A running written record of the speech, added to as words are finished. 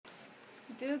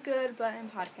Do Good Button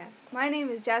podcast. My name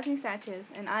is Jasmine Sanchez,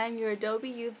 and I am your Adobe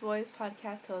Youth Voice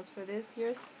podcast host for this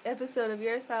year's episode of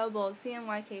Your Style Bold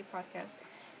CMYK podcast.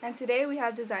 And today we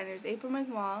have designers April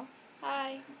McMall.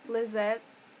 Hi. Lizette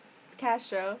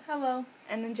Castro. Hello.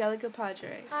 And Angelica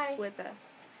Padre. Hi. With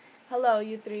us. Hello,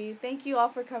 you three. Thank you all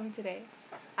for coming today.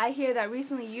 I hear that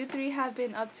recently you three have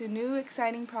been up to new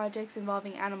exciting projects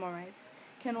involving animal rights.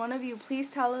 Can one of you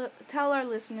please tell our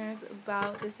listeners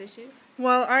about this issue?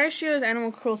 Well, our issue is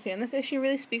animal cruelty, and this issue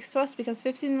really speaks to us because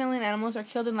 15 million animals are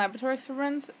killed in laboratory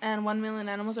experiments, and 1 million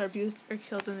animals are abused or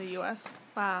killed in the U.S.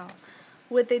 Wow.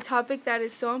 With a topic that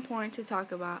is so important to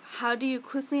talk about, how do you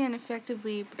quickly and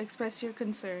effectively express your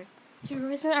concern? To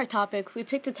represent our topic, we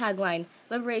picked a tagline,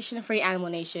 Liberation for the Animal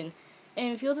Nation.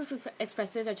 And we feel this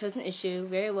expresses our chosen issue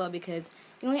very well because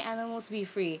we want animals to be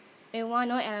free, and we want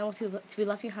no animals to be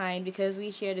left behind because we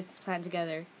share this planet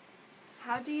together.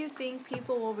 How do you think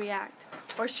people will react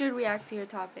or should react to your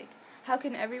topic? How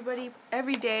can the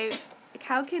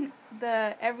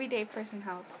everyday person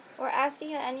help? We're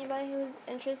asking that anybody who is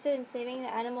interested in saving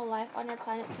the animal life on our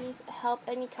planet, please help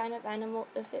any kind of animal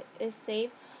if it is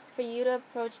safe, for you to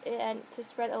approach it and to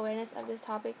spread awareness of this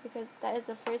topic because that is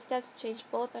the first step to change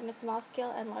both on a small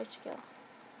scale and large scale.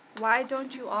 Why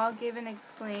don't you all give an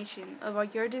explanation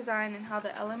of your design and how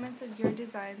the elements of your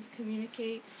designs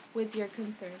communicate with your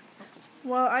concern?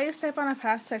 Well, I use type on a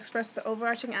path to express the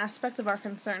overarching aspect of our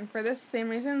concern. For this same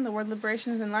reason, the word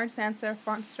liberation is in large sans-serif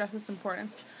font to stress its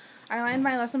importance. I aligned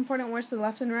my less important words to the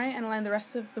left and right and aligned the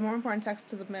rest of the more important text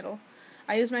to the middle.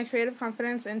 I used my creative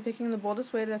confidence in picking the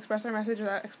boldest way to express our message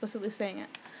without explicitly saying it.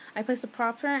 I placed a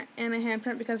prop print and a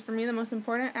handprint because for me the most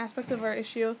important aspect of our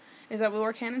issue is that we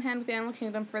work hand in hand with the animal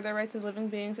kingdom for their rights as living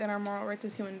beings and our moral rights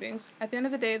as human beings. At the end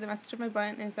of the day, the message of my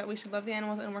button is that we should love the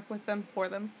animals and work with them for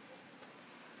them.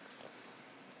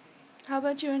 How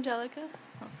about you, Angelica?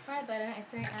 For my button, I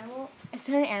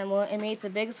centered an animal and made it the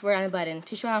biggest word on the button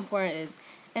to show how important it is.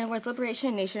 And the words liberation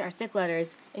and nation are thick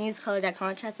letters and use color that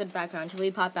contrasts with the background to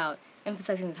really pop out,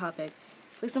 emphasizing the topic.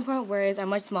 Least important words are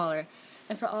much smaller.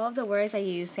 And for all of the words I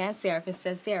use sans serif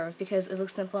instead of serif because it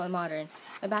looks simple and modern.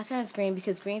 My background is green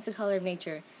because green is the color of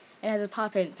nature and has a paw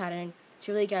print pattern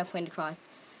to really get a point across.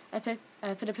 I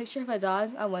put a picture of a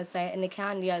dog on one side and a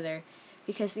cat on the other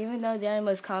because even though they are the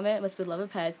most common, most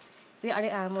beloved pets, they are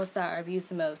the animals that are abused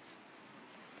the most.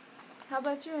 How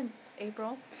about you,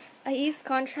 April? I used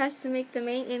contrast to make the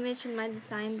main image in my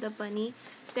design, the bunny,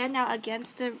 stand out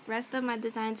against the rest of my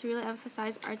design to really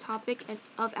emphasize our topic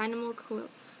of animal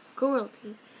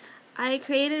cruelty. I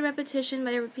created repetition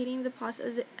by repeating the pause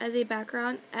as a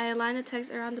background. I aligned the text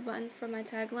around the button for my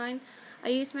tagline. I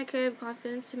used my creative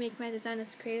confidence to make my design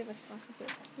as creative as possible.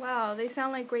 Wow, they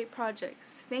sound like great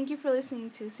projects. Thank you for listening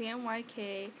to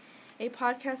CMYK, a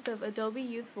podcast of Adobe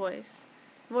Youth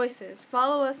Voices.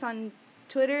 Follow us on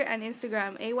Twitter and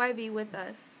Instagram, AYV with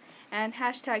us, and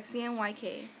hashtag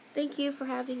CMYK. Thank you for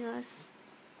having us.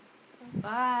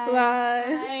 Bye. Bye.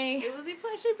 Bye. It was a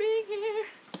pleasure being here.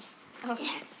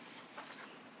 Yes.